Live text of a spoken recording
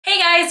Hey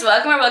guys,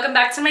 welcome or welcome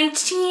back to my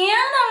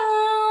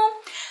channel.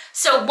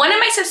 So one of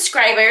my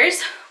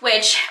subscribers,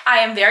 which I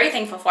am very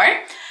thankful for,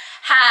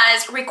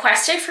 has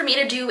requested for me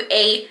to do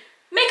a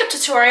makeup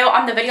tutorial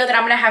on the video that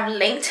I'm gonna have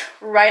linked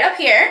right up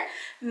here.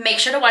 Make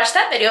sure to watch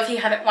that video if you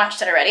haven't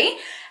watched it already.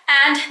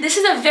 And this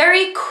is a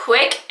very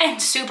quick and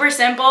super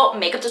simple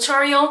makeup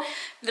tutorial,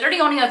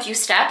 literally only a few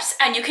steps,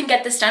 and you can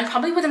get this done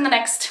probably within the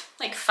next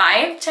like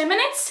 5-10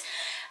 minutes.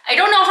 I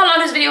don't know how long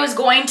this video is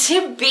going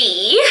to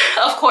be,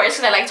 of course,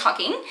 because I like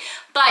talking,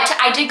 but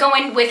I did go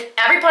in with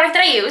every product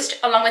that I used,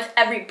 along with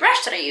every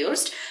brush that I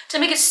used, to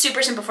make it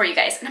super simple for you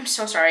guys. And I'm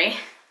so sorry,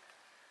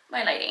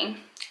 my lighting.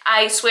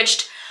 I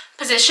switched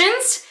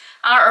positions,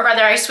 or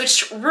rather I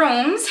switched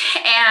rooms,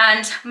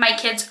 and my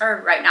kids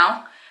are right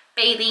now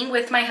bathing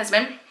with my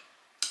husband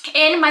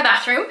in my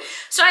bathroom.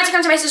 So I had to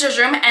come to my sister's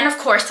room, and of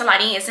course the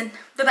lighting isn't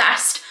the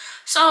best.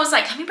 So I was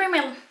like, let me bring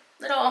my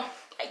little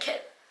light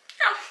kit.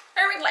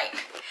 Very light.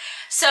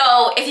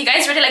 So if you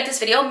guys really like this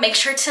video, make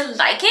sure to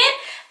like it,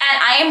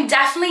 and I am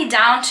definitely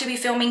down to be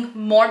filming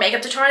more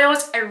makeup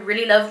tutorials. I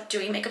really love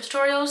doing makeup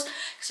tutorials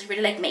because I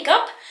really like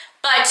makeup.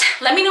 But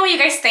let me know what you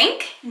guys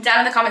think down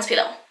in the comments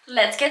below.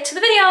 Let's get to the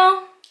video.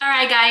 All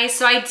right guys,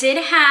 so I did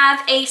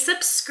have a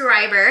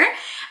subscriber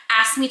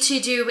ask me to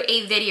do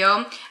a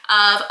video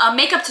of a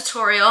makeup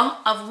tutorial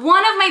of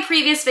one of my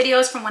previous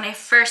videos from when I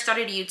first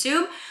started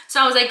YouTube.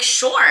 So I was like,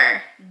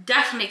 sure,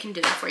 definitely can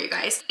do that for you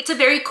guys. It's a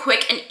very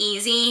quick and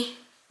easy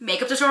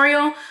makeup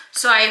tutorial,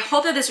 so I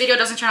hope that this video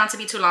doesn't turn out to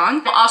be too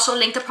long. I'll also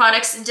link the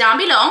products down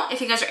below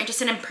if you guys are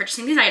interested in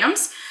purchasing these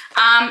items.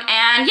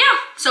 And yeah,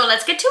 so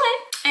let's get to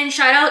it. And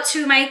shout out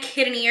to my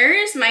kitten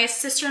ears. My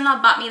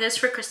sister-in-law bought me this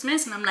for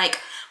Christmas, and I'm like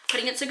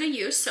putting it to good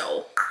use,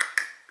 so.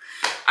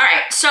 All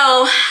right,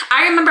 so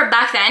I remember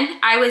back then,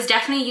 I was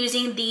definitely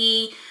using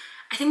the,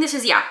 I think this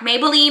is, yeah,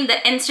 Maybelline,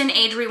 the Instant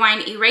Age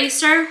Rewind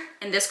Eraser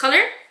in this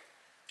color,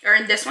 or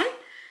in this one,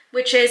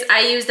 which is,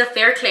 I use the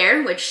Fair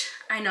Clair, which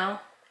I know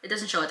it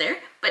doesn't show it there,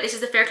 but this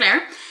is the Fair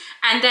Clair.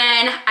 And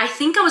then I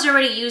think I was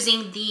already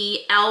using the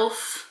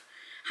e.l.f.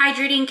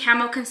 Hydrating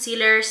Camo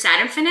Concealer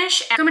Satin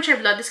Finish. And so much I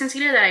love this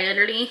concealer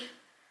that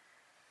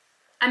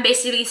I'm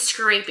basically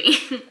scraping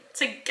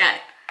to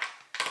get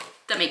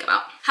the makeup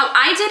out. How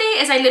I did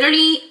it is I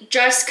literally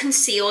just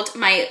concealed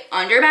my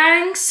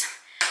underbangs,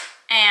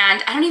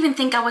 and I don't even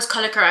think I was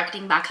color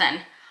correcting back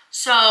then.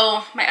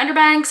 So my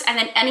underbangs, and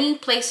then any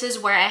places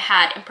where I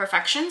had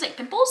imperfections like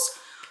pimples.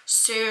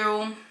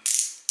 So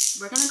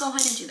we're gonna go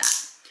ahead and do that.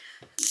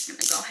 I'm just gonna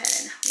go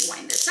ahead and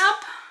wind this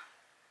up.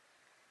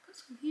 Put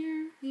some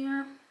here,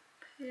 here,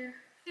 here,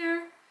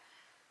 here,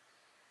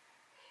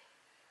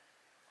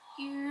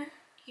 here,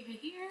 here,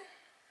 here.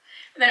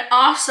 And then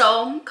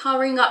also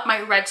covering up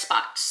my red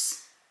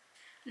spots.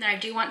 And then I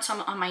do want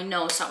some on my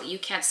nose so you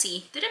can't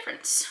see the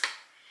difference.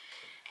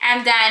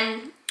 And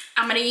then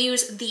I'm gonna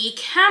use the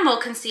Camo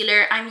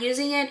Concealer. I'm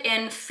using it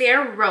in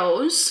Fair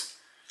Rose.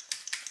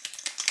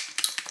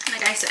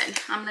 Like I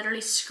said, I'm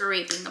literally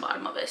scraping the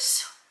bottom of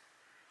this.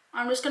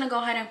 I'm just gonna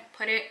go ahead and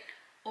put it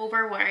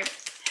over where I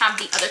have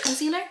the other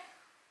concealer.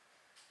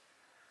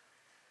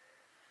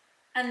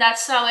 And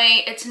that's that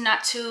way it's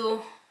not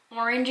too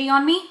orangey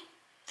on me.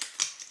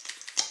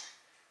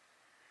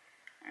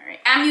 Alright,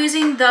 I'm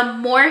using the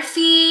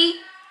Morphe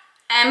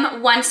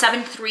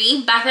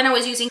M173. Back then I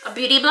was using a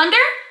beauty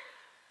blender,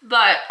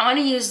 but I'm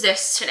gonna use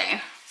this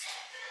today.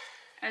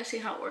 Let's see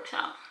how it works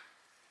out.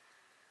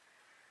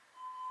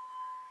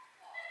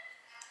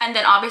 And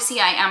then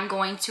obviously I am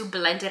going to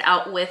blend it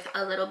out with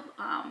a little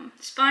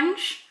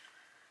sponge,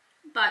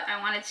 but I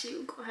wanted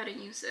to go ahead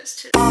and use this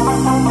today.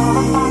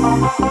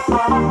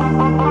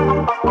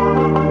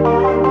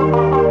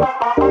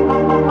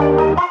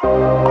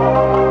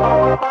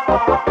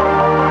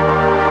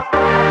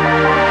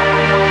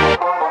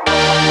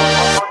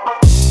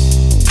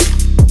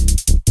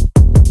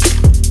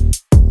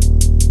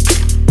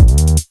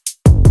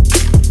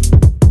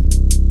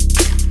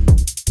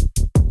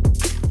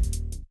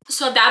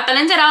 So that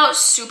blended out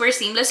super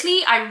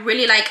seamlessly. I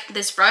really like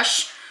this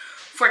brush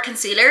for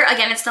concealer.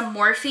 Again, it's the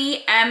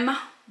Morphe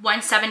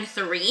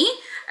M173.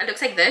 It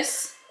looks like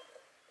this.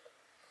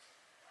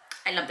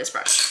 I love this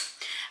brush.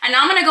 And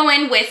now I'm gonna go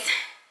in with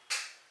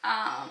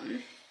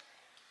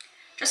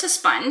just a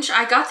sponge.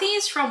 I got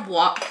these from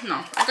I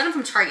got them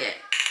from Target.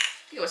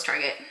 I think it was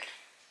Target.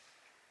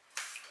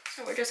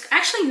 So we're just,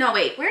 actually no,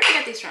 wait, where did I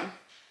get these from?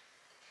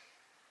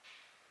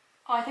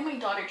 Oh, I think my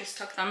daughter just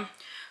took them.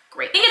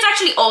 Great. I think it's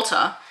actually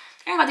Ulta.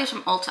 I got these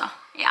from Ulta.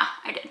 Yeah,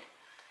 I did.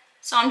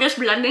 So I'm just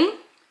blending.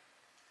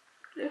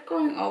 Just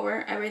going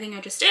over everything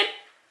I just did.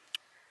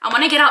 I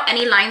want to get out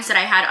any lines that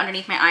I had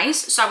underneath my eyes,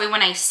 so that way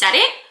when I set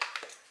it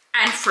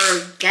and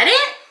forget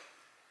it,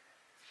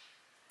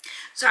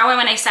 so that way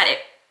when I set it,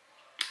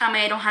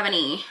 I don't have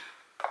any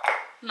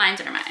lines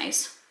under my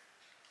eyes.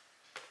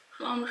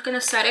 So I'm just gonna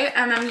set it,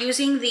 and I'm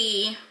using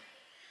the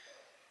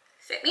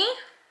Fit Me.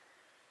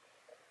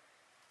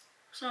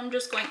 So I'm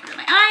just going under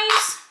my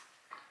eyes.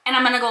 And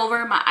I'm gonna go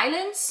over my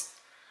eyelids.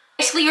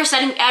 Basically, you're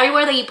setting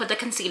everywhere that you put the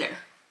concealer.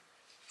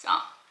 So,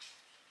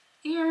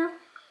 here,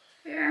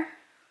 here,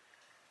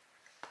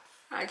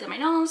 sides of my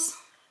nose,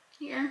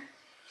 here,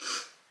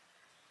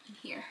 and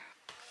here.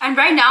 And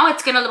right now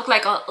it's gonna look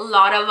like a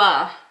lot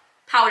of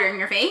powder in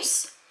your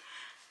face,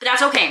 but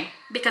that's okay,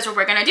 because what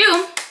we're gonna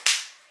do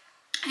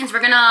is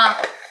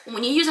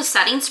when you use a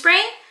setting spray,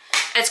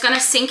 it's gonna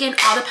sink in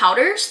all the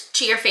powders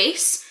to your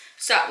face,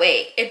 so that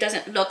way it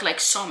doesn't look like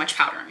so much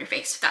powder on your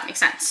face, if that makes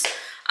sense.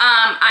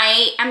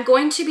 I am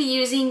going to be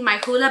using my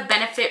Hoola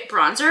Benefit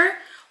bronzer,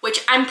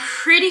 which I'm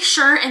pretty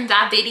sure in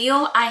that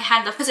video I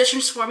had the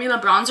Physicians Formula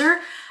bronzer.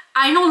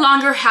 I no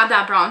longer have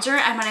that bronzer,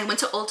 and when I went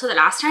to Ulta the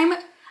last time,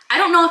 I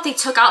don't know if they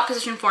took out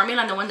Physician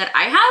Formula on the one that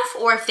I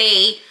have, or if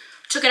they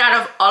took it out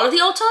of all of the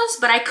Ultas,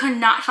 but I could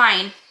not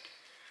find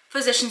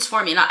Physicians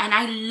Formula, and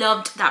I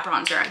loved that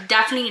bronzer. I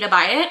definitely need to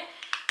buy it,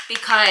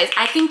 because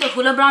I think the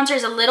Hoola bronzer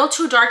is a little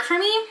too dark for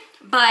me,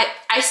 but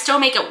I still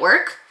make it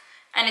work,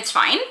 and it's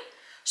fine.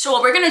 So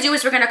what we're gonna do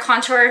is we're gonna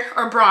contour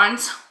or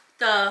bronze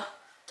the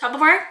top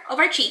of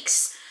our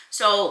cheeks.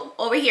 So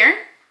over here,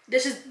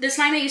 this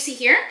line that you see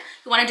here,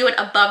 you wanna do it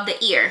above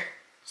the ear.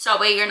 So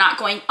that way you're not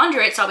going under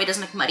it, so that way it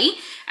doesn't look muddy.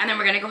 And then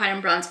we're gonna go ahead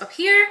and bronze up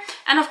here.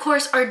 And of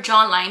course our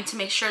jawline, to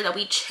make sure that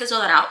we chisel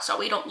that out so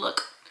we don't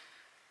look,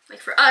 like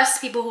for us,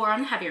 people who are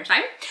on the heavier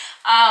side,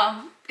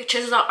 it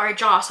chisels out our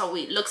jaw so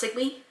it looks like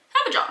we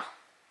have a jaw.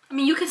 I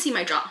mean, you can see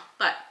my jaw,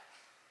 but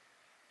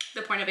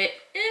the point of it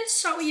is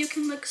so you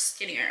can look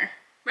skinnier,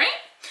 right?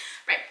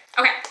 Right,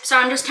 okay, so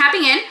I'm just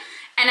tapping in,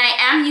 and I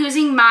am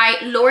using my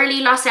Laura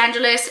Lee Los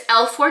Angeles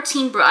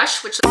L14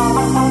 brush, which... Say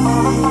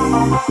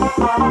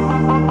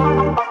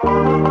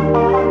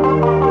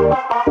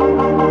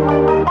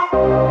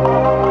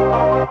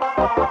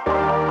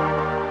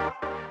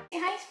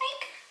hi,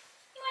 Spike.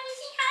 You want to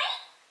say hi?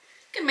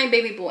 Look at my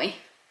baby boy.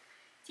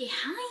 Say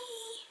hi.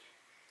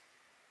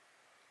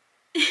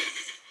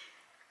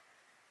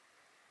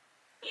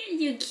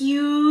 You're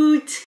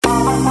cute.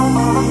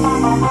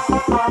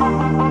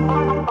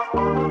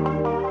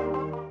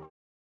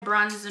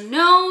 Bronze the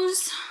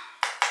nose.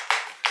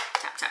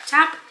 Tap, tap,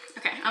 tap.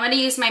 Okay, I'm gonna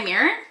use my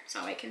mirror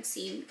so I can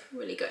see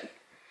really good.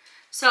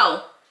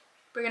 So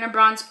we're gonna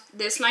bronze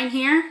this line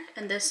here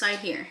and this side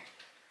here.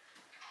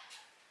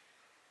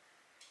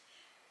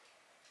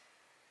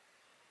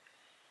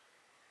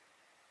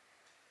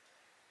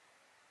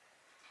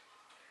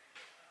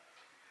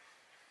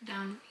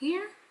 Down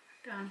here,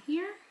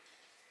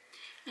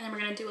 and then we're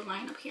gonna do a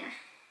line up here.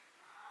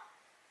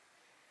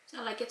 So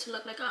I like it to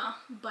look like a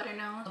butter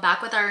nose.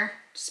 Back with our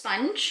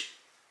sponge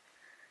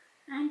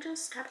and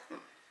just tap it.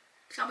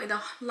 So that way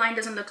the line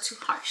doesn't look too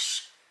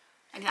harsh,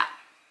 like that.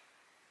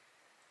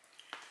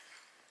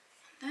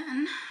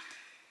 Then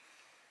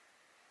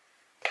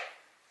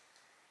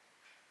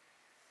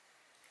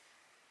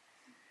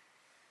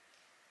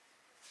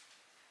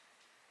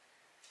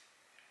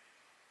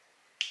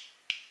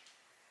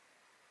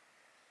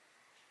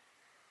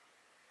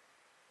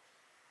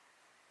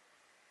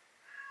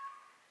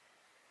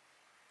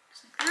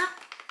like that.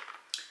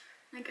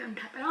 Again,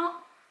 tap it out.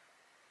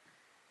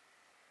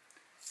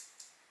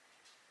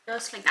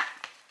 Just like that.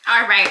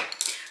 All right,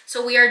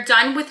 so we are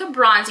done with the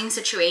bronzing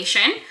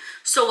situation.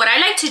 So what I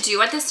like to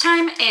do at this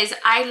time is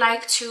I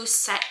like to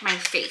set my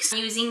face. I'm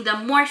using the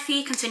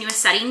Morphe Continuous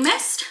Setting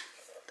Mist.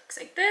 Looks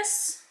like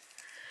this.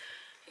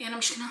 And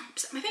I'm just gonna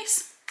set my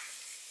face.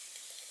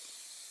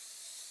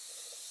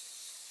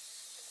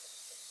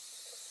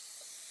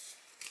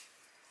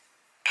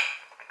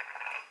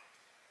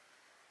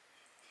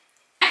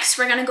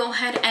 We're gonna go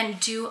ahead and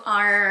do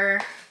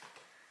our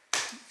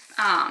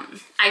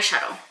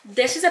eyeshadow.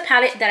 This is a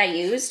palette that I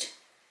used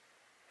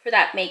for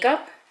that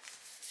makeup,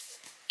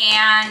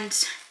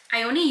 and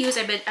I only used,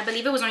 I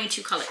believe it was only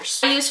 2 colors.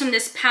 I used from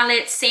this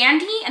palette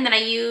Sandy, and then I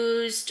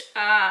used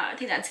I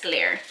think that's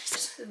Glare.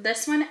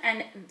 This one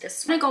and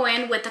this one. I'm gonna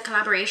go in with the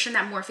collaboration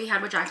that Morphe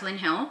had with Jaclyn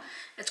Hill.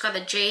 It's called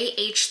the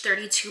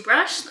JH32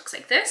 brush. Looks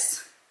like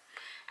this.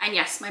 And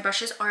yes, my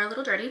brushes are a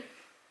little dirty.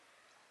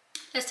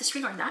 Let's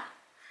disregard that.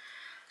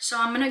 So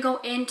I'm gonna go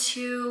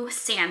into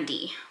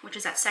Sandy, which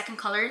is that second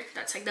color,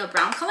 that's like the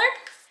brown color.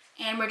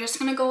 And we're just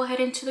gonna go ahead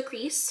into the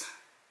crease,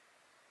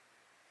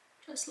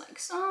 just like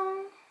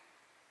so.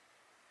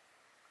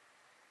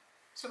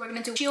 So we're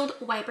gonna do shield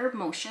wiper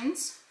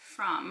motions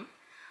from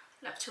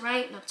left to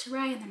right,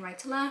 and then right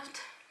to left.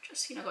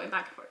 Just, you know, going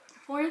back and forth, back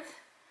and forth.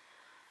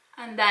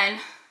 And then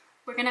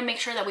we're gonna make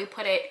sure that we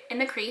put it in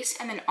the crease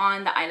and then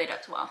on the eyelid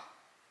as well.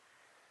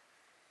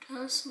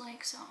 Just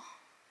like so.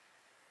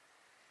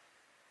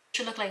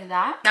 Should look like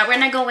that. Now we're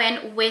gonna go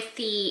in with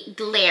the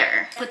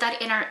Glare. Put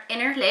that in our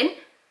inner lid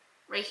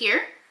right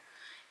here.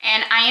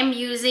 And I am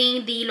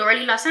using the Laura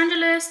Lee Los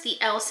Angeles, the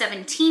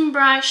L17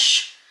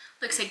 brush.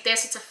 Looks like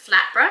this, it's a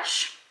flat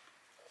brush.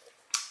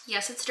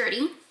 Yes, it's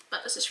dirty,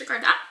 but let's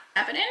disregard that.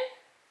 Tap it in,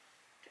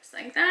 just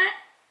like that.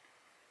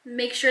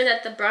 Make sure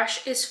that the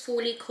brush is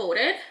fully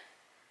coated.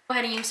 Go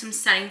ahead and use some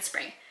setting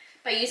spray.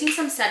 By using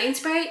some setting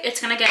spray,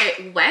 it's gonna get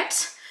it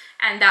wet,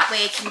 and that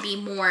way it can be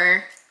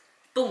more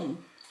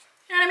boom.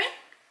 You know what I mean?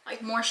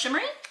 Like more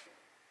shimmery.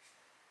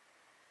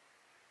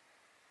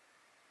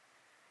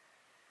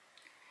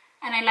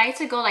 And I like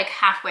to go like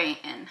halfway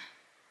in,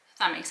 if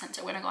that makes sense.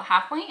 So we're gonna go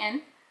halfway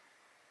in.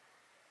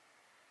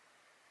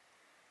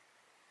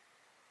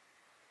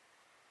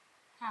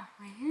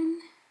 Halfway in.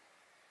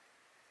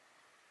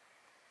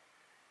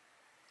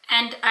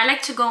 And I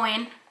like to go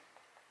in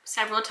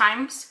several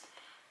times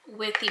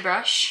with the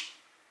brush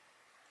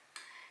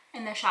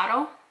in the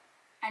shadow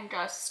and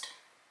just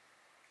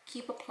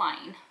keep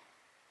applying.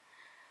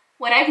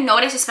 What I've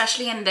noticed,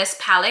 especially in this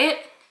palette,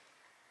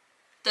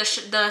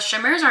 the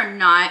shimmers are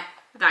not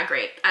that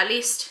great. At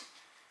least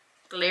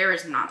glare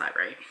is not that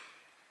great.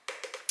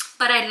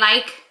 But I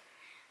like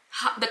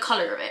the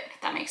color of it,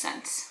 if that makes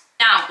sense.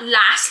 Now,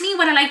 lastly,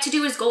 what I like to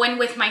do is go in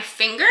with my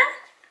finger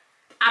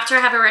after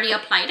I have already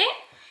applied it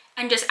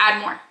and just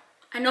add more.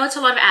 I know it's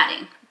a lot of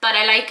adding, but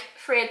I like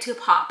for it to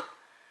pop,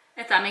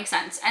 if that makes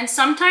sense. And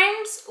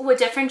sometimes with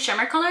different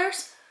shimmer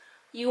colors,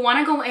 you want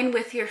to go in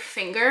with your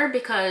finger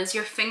because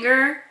your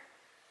finger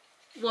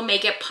will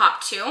make it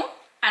pop too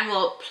and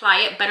will apply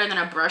it better than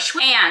a brush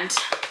will. And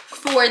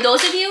for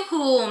those of you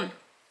who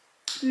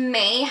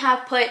may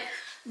have put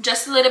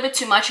just a little bit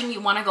too much and you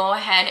want to go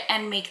ahead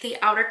and make the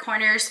outer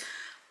corners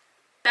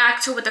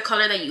back to with the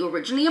color that you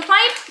originally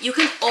applied, you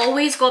can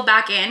always go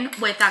back in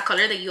with that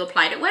color that you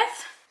applied it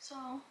with.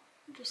 So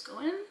just go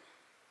in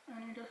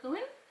and just go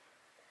in,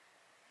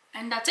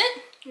 and that's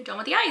it. You're done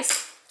with the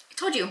eyes. I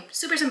told you,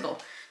 super simple.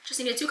 Just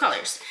needed 2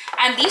 colors.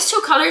 And these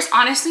 2 colors,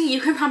 honestly,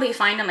 you can probably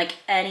find in like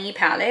any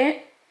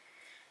palette.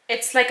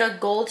 It's like a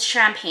gold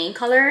champagne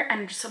color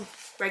and just a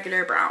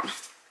regular brown.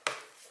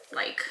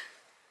 Like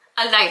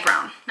a light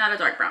brown, not a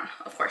dark brown,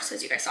 of course,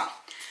 as you guys saw.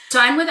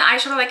 Done with the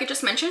eyeshadow like I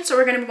just mentioned, so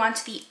we're gonna move on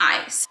to the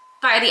eyes.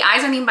 By the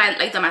eyes, I mean by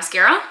like the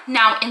mascara.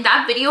 Now, in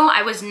that video,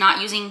 I was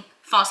not using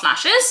false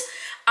lashes.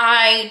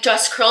 I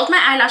just curled my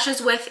eyelashes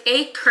with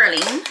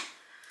an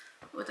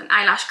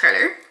eyelash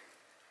curler.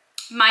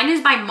 Mine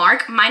is by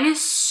Mark. Mine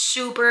is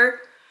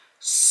super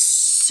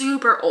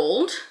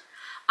old,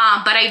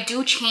 but I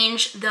do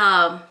change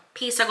the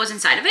piece that goes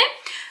inside of it.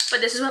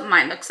 But this is what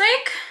mine looks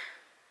like.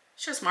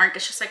 It's just Mark.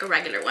 It's just like a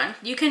regular one.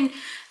 You can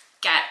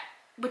get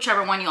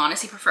whichever one you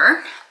honestly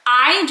prefer.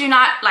 I do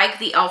not like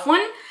the e.l.f.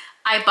 one.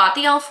 I bought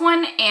the e.l.f.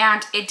 one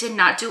and it did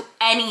not do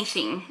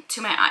anything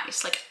to my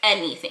eyes, like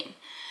anything.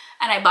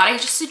 And I bought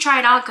it just to try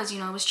it out because, you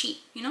know, it was cheap,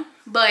 you know?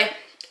 But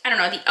I don't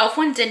know, the e.l.f.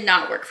 one did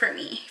not work for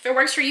me. If it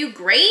works for you,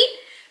 great.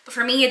 But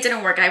for me, it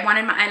didn't work. I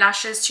wanted my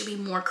eyelashes to be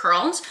more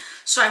curls.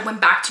 So I went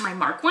back to my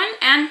Mark one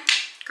and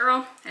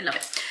girl, I love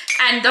it.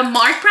 And the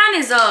Mark brand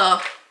is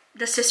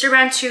the sister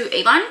brand to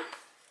Avon,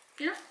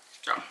 you know?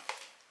 So,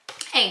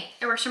 hey,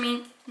 it works for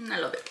me and I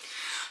love it.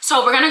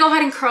 So we're gonna go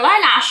ahead and curl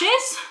our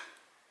lashes.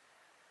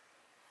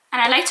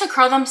 And I like to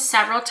curl them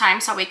several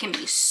times so it can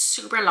be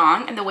super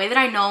long. And the way that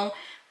I know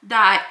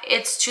that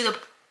it's to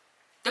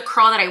the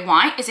curl that I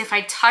want is if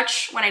I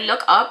touch, when I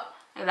look up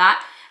like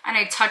that, and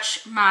I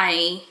touch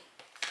my,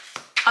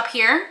 up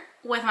here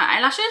with my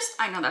eyelashes,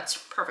 I know that's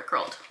perfect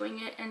curled. Doing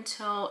it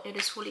until it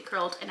is fully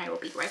curled and I will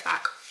be right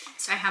back.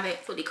 So I have it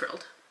fully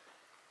curled.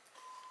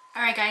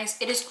 All right guys,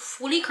 it is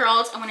fully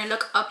curled. And when I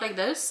look up like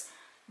this,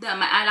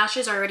 my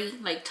eyelashes are already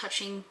like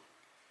touching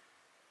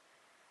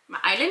my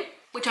eyelid,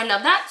 which I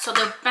love that. So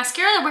the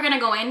mascara that we're gonna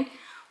go in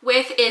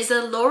with is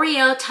the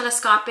L'Oreal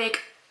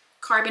Telescopic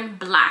Carbon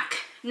Black.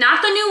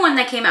 Not the new one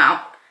that came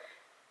out,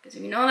 because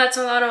you know that's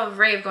a lot of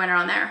rave going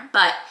around there.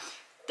 But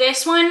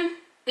this one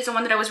is the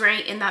one that I was wearing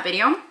in that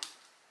video.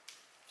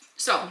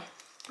 So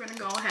we're gonna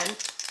go ahead,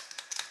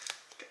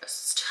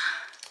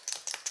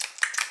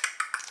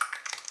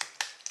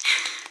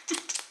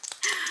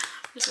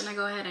 just gonna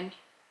go ahead and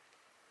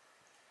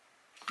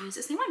use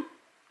the same one.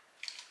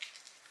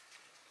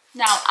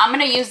 Now I'm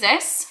gonna use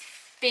this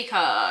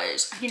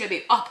because I need to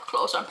be up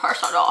close and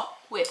personal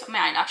with my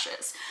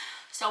eyelashes.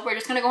 So we're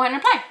just gonna go ahead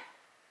and apply.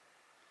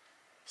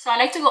 So I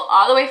like to go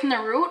all the way from the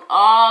root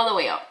all the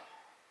way up.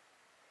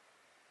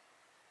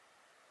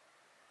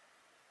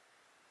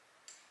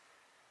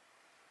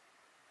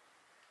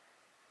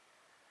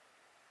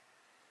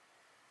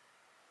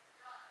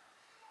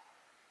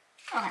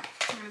 Okay,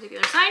 I'm gonna do the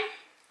other side.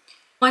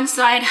 One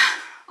side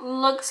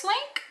looks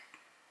like,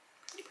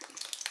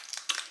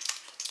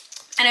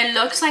 and it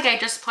looks like I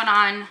just put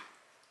on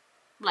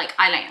like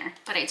eyeliner,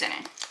 but I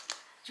didn't.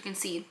 As you can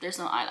see, there's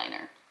no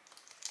eyeliner.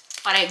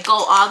 But I go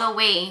all the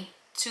way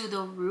to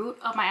the root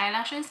of my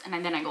eyelashes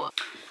and then I go up.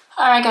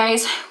 All right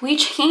guys, we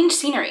changed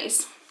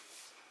sceneries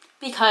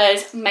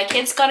because my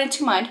kids got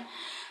into mud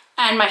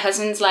and my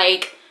husband's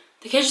like,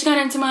 the kids just got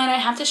into mud, I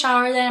have to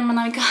shower them. I'm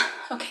like,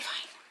 okay,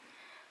 fine.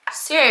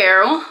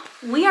 So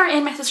we are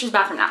in my sister's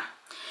bathroom now.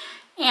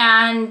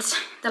 And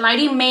the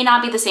lighting may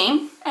not be the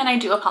same, and I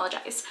do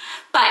apologize.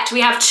 But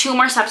we have 2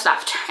 more steps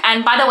left.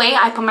 And by the way,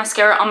 I put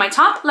mascara on my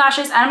top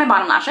lashes and my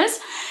bottom lashes.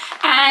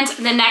 And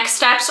the next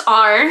steps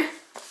are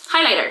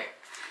highlighter.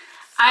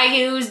 I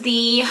use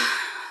the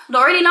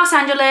L'Oreal Los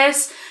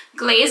Angeles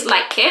Glaze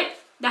Light Kit,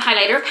 the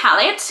highlighter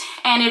palette,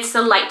 and it's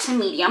the light to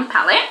medium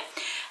palette.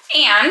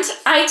 And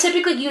I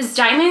typically use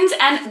Diamonds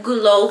and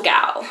Glow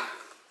Gal,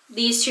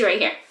 these 2 right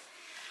here.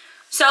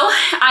 So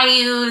I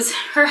use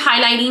her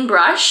highlighting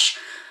brush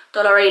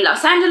Dolce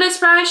Los Angeles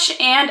brush,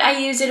 and I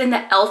use it in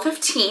the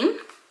L15.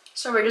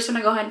 So we're just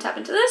gonna go ahead and tap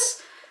into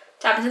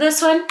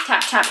this one,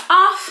 tap, tap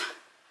off.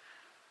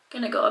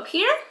 Gonna go up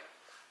here.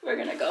 We're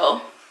gonna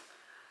go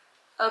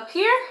up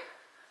here.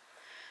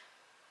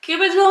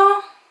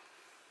 Cubicle.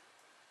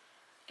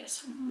 Get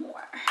some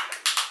more.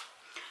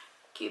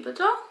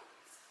 Cubicle.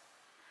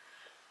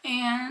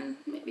 And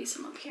maybe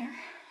some up here.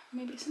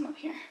 Maybe some up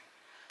here.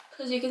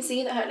 So as you can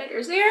see, the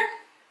highlighter's there.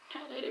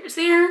 Highlighter's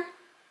there.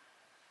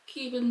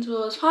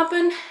 Cubicle is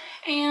popping.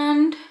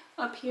 And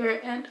up here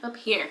and up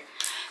here.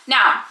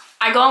 Now,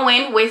 I go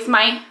in with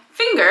my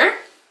finger.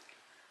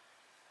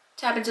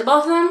 Tap into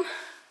both of them.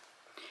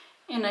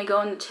 And I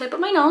go in the tip of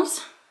my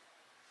nose.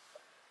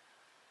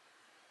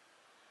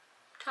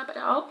 Tap it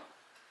out.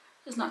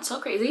 It's not so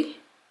crazy.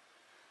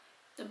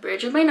 The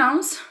bridge of my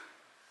nose.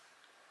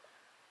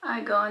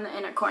 I go in the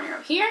inner corner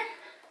over here.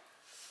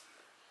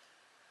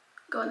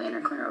 Go in the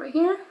inner corner over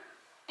here.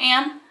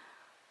 And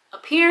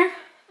up here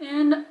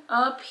and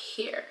up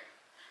here.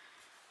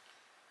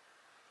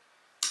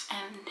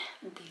 And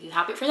are you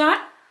happy for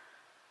that?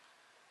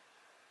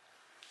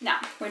 Now,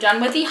 we're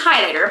done with the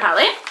highlighter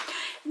palette.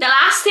 The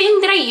last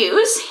thing that I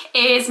use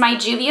is my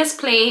Juvia's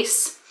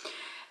Place.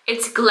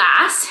 It's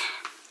glass.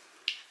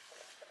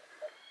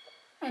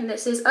 And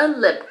this is a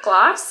lip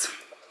gloss.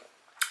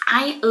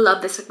 I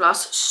love this lip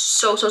gloss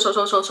so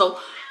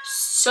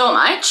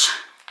much.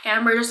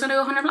 And we're just gonna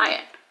go ahead and apply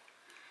it.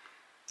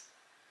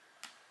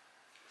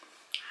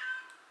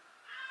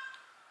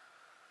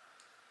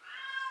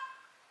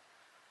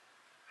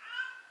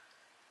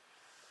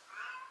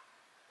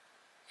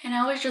 And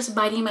I was just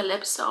biting my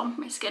lips, so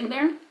my skin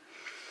there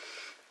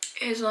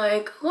is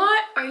like,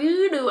 what are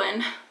you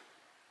doing?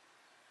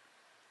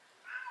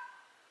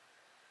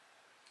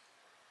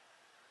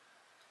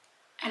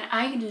 And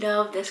I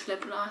love this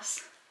lip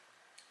gloss.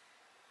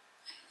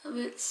 I love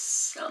it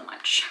so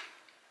much.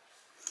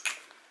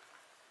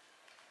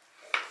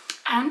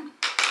 And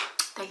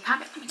there you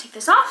have it. Let me take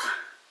this off.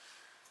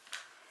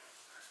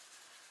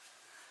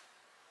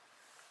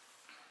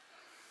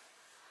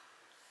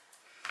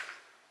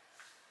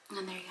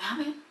 And there you have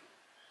it.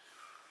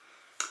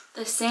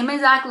 The same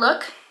exact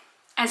look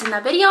as in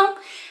that video,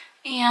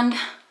 and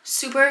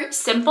super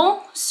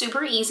simple,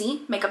 super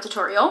easy makeup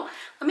tutorial.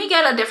 Let me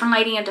get a different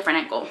lighting, a different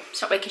angle,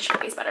 so I can show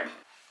you guys better.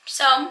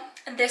 So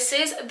this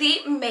is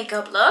the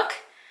makeup look.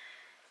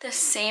 The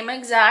same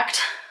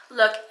exact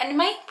look in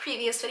my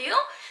previous video.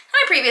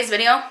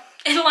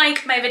 In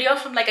like my video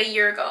from like a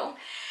year ago.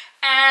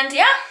 And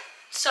yeah,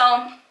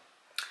 so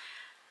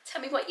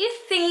tell me what you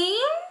think.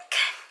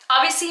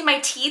 Obviously my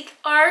teeth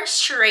are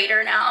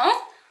straighter now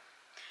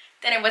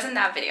than it was in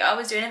that video. I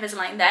was doing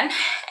Invisalign then.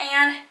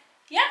 And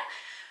yeah,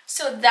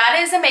 so that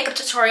is the makeup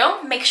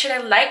tutorial. Make sure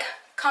to like,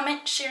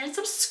 comment, share, and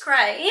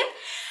subscribe.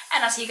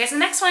 And I'll see you guys in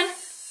the next one.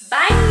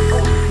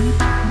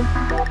 Bye!